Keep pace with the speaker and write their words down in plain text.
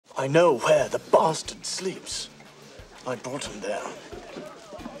I know where the bastard sleeps. I brought him there.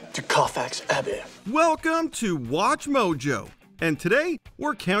 To Carfax Abbey. Welcome to Watch Mojo, and today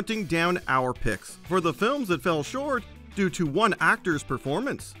we're counting down our picks for the films that fell short due to one actor's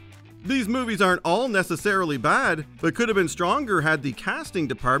performance. These movies aren't all necessarily bad, but could have been stronger had the casting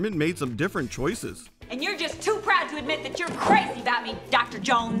department made some different choices. And you're just too proud to admit that you're crazy about me, Dr.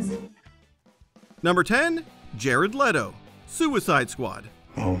 Jones. Number 10, Jared Leto, Suicide Squad.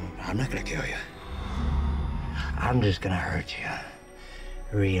 Oh, I'm not gonna kill you. I'm just gonna hurt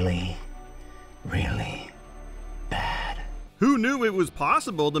you. Really, really bad. Who knew it was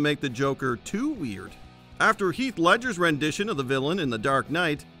possible to make the Joker too weird? After Heath Ledger's rendition of the villain in The Dark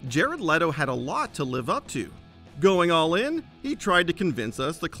Knight, Jared Leto had a lot to live up to. Going all in, he tried to convince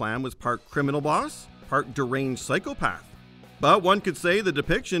us the clown was part criminal boss, part deranged psychopath. But one could say the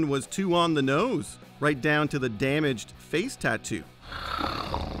depiction was too on the nose, right down to the damaged face tattoo.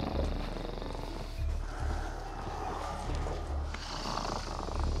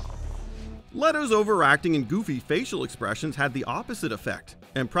 Leto's overacting and goofy facial expressions had the opposite effect,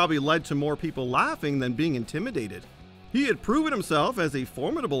 and probably led to more people laughing than being intimidated. He had proven himself as a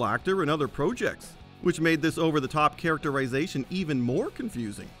formidable actor in other projects, which made this over-the-top characterization even more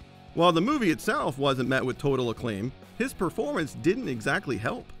confusing. While the movie itself wasn't met with total acclaim, his performance didn't exactly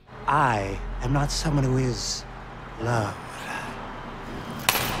help. I am not someone who is loved.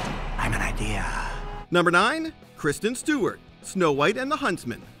 I'm an idea. Number 9, Kristen Stewart, Snow White and the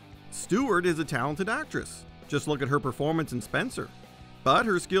Huntsman. Stewart is a talented actress. Just look at her performance in Spencer. But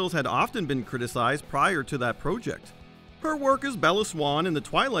her skills had often been criticized prior to that project. Her work as Bella Swan in the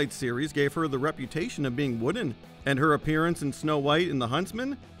Twilight series gave her the reputation of being wooden, and her appearance in Snow White and the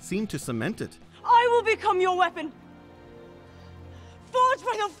Huntsman seemed to cement it. I will become your weapon, forged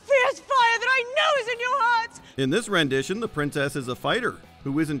by the fierce fire that I know is in your heart! In this rendition, the princess is a fighter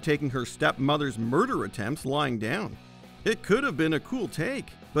who isn't taking her stepmother's murder attempts lying down. It could have been a cool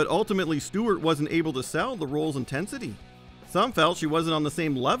take, but ultimately Stewart wasn't able to sell the role's intensity. Some felt she wasn't on the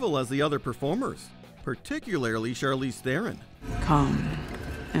same level as the other performers, particularly Charlize Theron. Come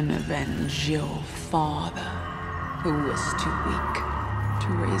and avenge your father, who was too weak to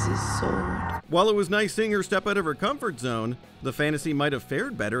raise his sword. While it was nice seeing her step out of her comfort zone, the fantasy might have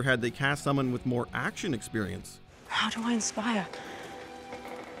fared better had they cast someone with more action experience. How do I inspire?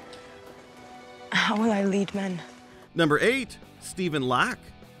 How will I lead men? Number 8, Stephen Lack,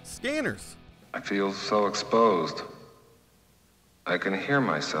 Scanners. I feel so exposed. I can hear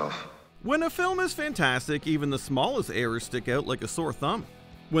myself. When a film is fantastic, even the smallest errors stick out like a sore thumb.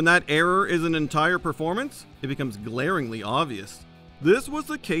 When that error is an entire performance, it becomes glaringly obvious. This was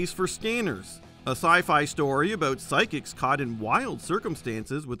the case for Scanners, a sci-fi story about psychics caught in wild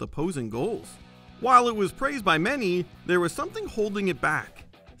circumstances with opposing goals. While it was praised by many, there was something holding it back: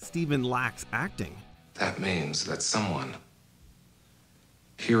 Stephen Lack's acting. That means that someone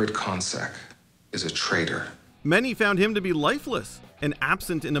here at Consec is a traitor. Many found him to be lifeless and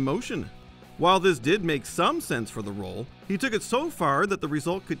absent in emotion. While this did make some sense for the role, he took it so far that the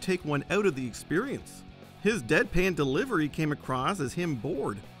result could take one out of the experience. His deadpan delivery came across as him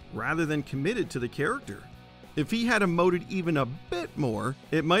bored, rather than committed to the character. If he had emoted even a bit more,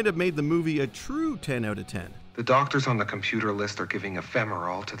 it might have made the movie a true 10 out of 10. The doctors on the computer list are giving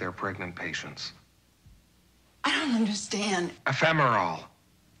ephemeral to their pregnant patients. I don't understand. Ephemeral.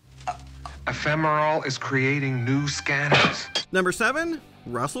 Ephemeral is creating new scanners. Number 7,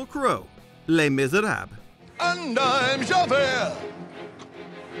 Russell Crowe, Les Miserables. And I'm Javert.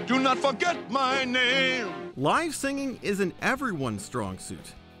 Do not forget my name. Live singing isn't everyone's strong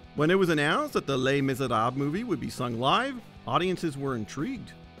suit. When it was announced that the Les Miserables movie would be sung live, audiences were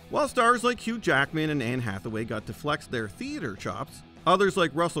intrigued. While stars like Hugh Jackman and Anne Hathaway got to flex their theater chops, others like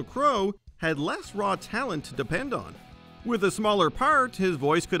Russell Crowe had less raw talent to depend on. With a smaller part, his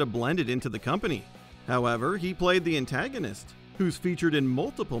voice could have blended into the company. However, he played the antagonist, who's featured in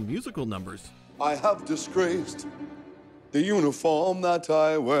multiple musical numbers. I have disgraced the uniform that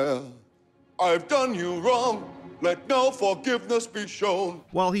I wear. I've done you wrong. Let no forgiveness be shown.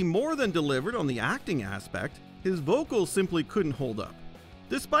 While he more than delivered on the acting aspect, his vocals simply couldn't hold up.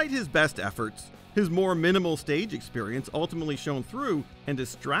 Despite his best efforts, his more minimal stage experience ultimately shone through and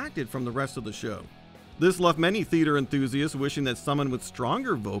distracted from the rest of the show. This left many theater enthusiasts wishing that someone with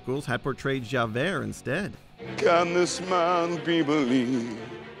stronger vocals had portrayed Javert instead. Can this man be believed?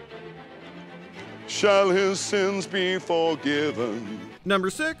 Shall his sins be forgiven? Number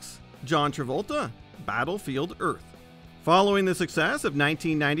 6, John Travolta, Battlefield Earth. Following the success of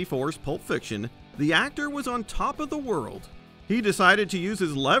 1994's Pulp Fiction, the actor was on top of the world. He decided to use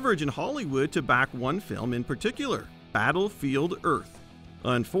his leverage in Hollywood to back one film in particular, Battlefield Earth.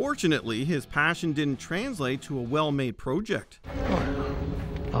 Unfortunately, his passion didn't translate to a well-made project.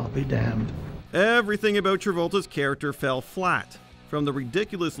 I'll be damned. Everything about Travolta's character fell flat, from the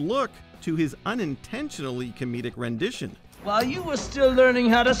ridiculous look to his unintentionally comedic rendition. While you were still learning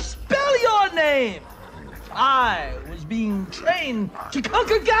how to spell your name, I was being trained to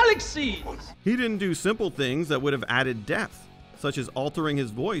conquer galaxies. He didn't do simple things that would have added depth, such as altering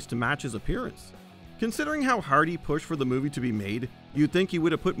his voice to match his appearance. Considering how hard he pushed for the movie to be made, you'd think he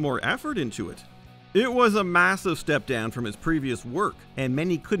would have put more effort into it. It was a massive step down from his previous work, and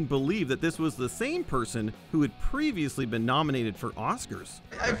many couldn't believe that this was the same person who had previously been nominated for Oscars.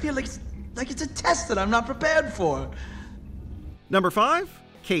 I feel like it's a test that I'm not prepared for. Number 5,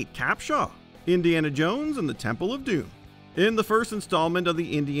 Kate Capshaw, Indiana Jones and the Temple of Doom. In the first installment of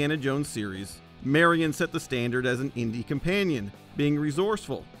the Indiana Jones series, Marion set the standard as an indie companion, being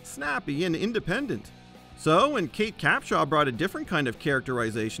resourceful, snappy, and independent. So, when Kate Capshaw brought a different kind of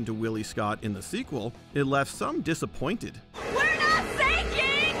characterization to Willie Scott in the sequel, it left some disappointed. We're not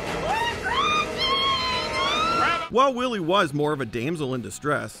sinking! We're crashing! While Willie was more of a damsel in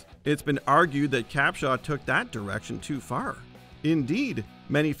distress, it's been argued that Capshaw took that direction too far. Indeed,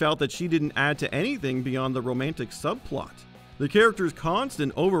 many felt that she didn't add to anything beyond the romantic subplot. The character's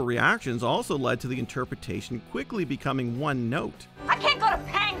constant overreactions also led to the interpretation quickly becoming one note. I can't go to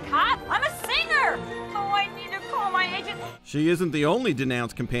Pankot! I'm a singer! Oh, I need to call my agent. She isn't the only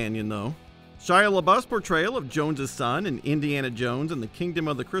denounced companion, though. Shia LaBeouf's portrayal of Jones's son in Indiana Jones and the Kingdom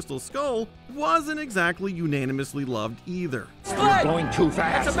of the Crystal Skull wasn't exactly unanimously loved either. You're going too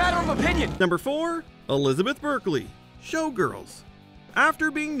fast. It's a matter of opinion. Number 4, Elizabeth Berkley, Showgirls. After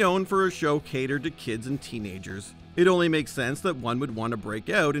being known for a show catered to kids and teenagers, it only makes sense that one would want to break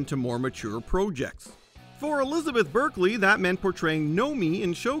out into more mature projects. For Elizabeth Berkley, that meant portraying Nomi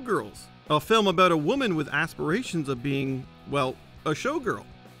in Showgirls, a film about a woman with aspirations of being, well, a showgirl.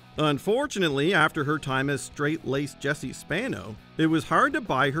 Unfortunately, after her time as straight-laced Jessie Spano, it was hard to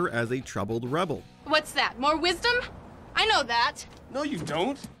buy her as a troubled rebel. What's that, more wisdom? I know that. No, you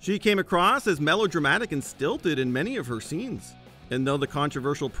don't. She came across as melodramatic and stilted in many of her scenes. And though the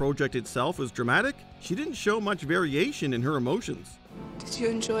controversial project itself was dramatic, she didn't show much variation in her emotions. Did you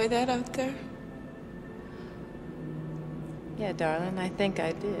enjoy that out there? Yeah, darling, I think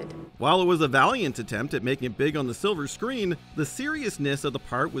I did. While it was a valiant attempt at making it big on the silver screen, the seriousness of the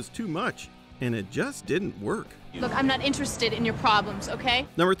part was too much, and it just didn't work. Look, I'm not interested in your problems, okay?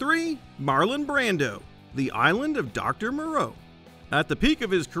 Number 3, Marlon Brando, The Island of Dr. Moreau. At the peak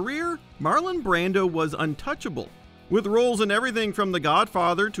of his career, Marlon Brando was untouchable. With roles in everything from The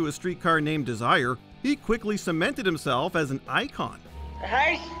Godfather to A Streetcar Named Desire, he quickly cemented himself as an icon.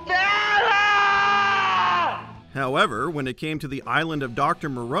 Hey, Stella! However, when it came to The Island of Dr.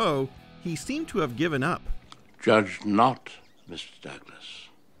 Moreau, he seemed to have given up. Judge not, Mr. Douglas,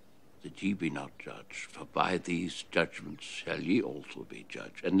 that ye be not judged, for by these judgments shall ye also be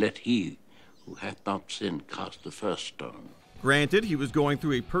judged. And let he who hath not sinned cast the first stone. Granted, he was going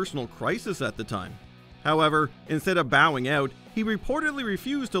through a personal crisis at the time. However, instead of bowing out, he reportedly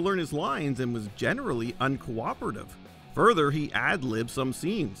refused to learn his lines and was generally uncooperative. Further, he ad-libbed some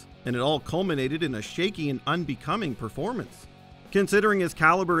scenes, and it all culminated in a shaky and unbecoming performance. Considering his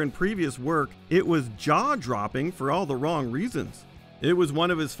caliber in previous work, it was jaw-dropping for all the wrong reasons. It was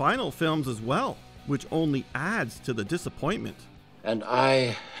one of his final films as well, which only adds to the disappointment. And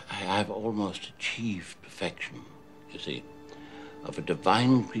I've almost achieved perfection, you see, of a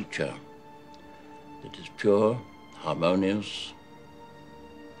divine creature that is pure, harmonious,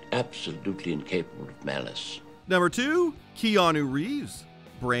 absolutely incapable of malice. Number 2, Keanu Reeves,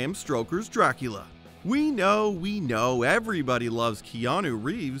 Bram Stoker's Dracula. We know, everybody loves Keanu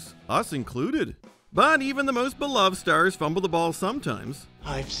Reeves, us included. But even the most beloved stars fumble the ball sometimes.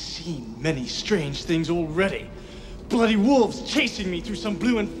 I've seen many strange things already. Bloody wolves chasing me through some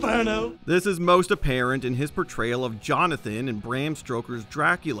blue inferno. This is most apparent in his portrayal of Jonathan in Bram Stoker's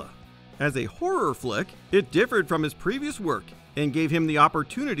Dracula. As a horror flick, it differed from his previous work and gave him the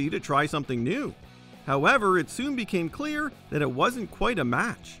opportunity to try something new. However, it soon became clear that it wasn't quite a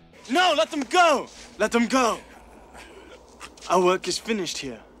match. No, let them go! Let them go! Our work is finished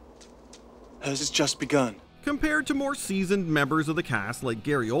here. Hers has just begun. Compared to more seasoned members of the cast like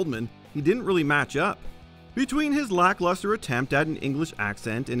Gary Oldman, he didn't really match up. Between his lackluster attempt at an English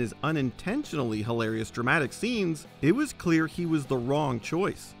accent and his unintentionally hilarious dramatic scenes, it was clear he was the wrong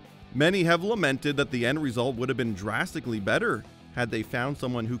choice. Many have lamented that the end result would have been drastically better had they found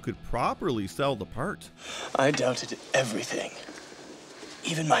someone who could properly sell the part. I doubted everything,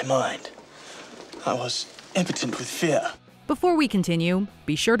 even my mind. I was impotent with fear. Before we continue,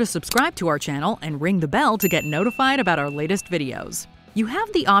 be sure to subscribe to our channel and ring the bell to get notified about our latest videos. You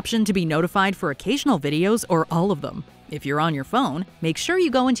have the option to be notified for occasional videos or all of them. If you're on your phone, make sure you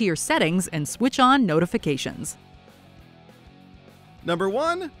go into your settings and switch on notifications. Number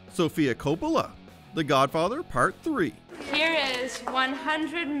 1. Sofia Coppola, The Godfather Part 3. Here is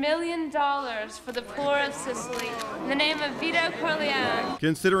 $100 million for the poor of Sicily in the name of Vito Corleone.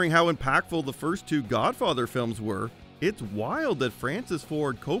 Considering how impactful the first 2 Godfather films were, it's wild that Francis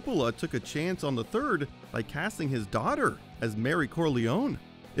Ford Coppola took a chance on the third by casting his daughter as Mary Corleone.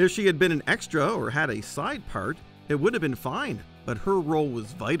 If she had been an extra or had a side part, it would have been fine, but her role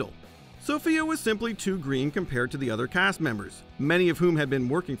was vital. Sofia was simply too green compared to the other cast members, many of whom had been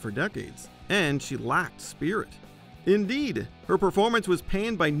working for decades, and she lacked spirit. Indeed, her performance was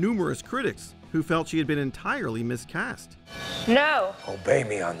panned by numerous critics who felt she had been entirely miscast. No. Obey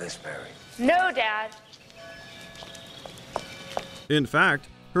me on this, Mary. No, Dad. In fact,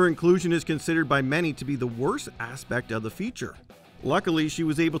 her inclusion is considered by many to be the worst aspect of the feature. Luckily, she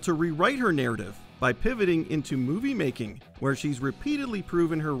was able to rewrite her narrative by pivoting into movie making, where she's repeatedly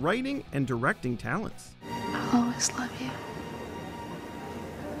proven her writing and directing talents. I'll always love you.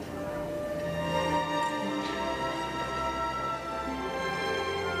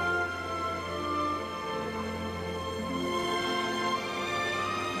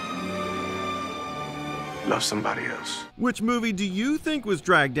 Love somebody else. Which movie do you think was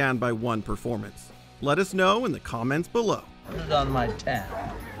dragged down by one performance? Let us know in the comments below. Put it on my tab.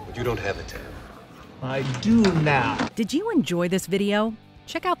 But you don't have a tab. I do now. Did you enjoy this video?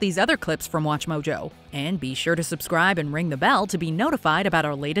 Check out these other clips from WatchMojo, and be sure to subscribe and ring the bell to be notified about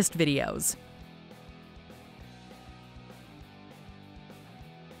our latest videos.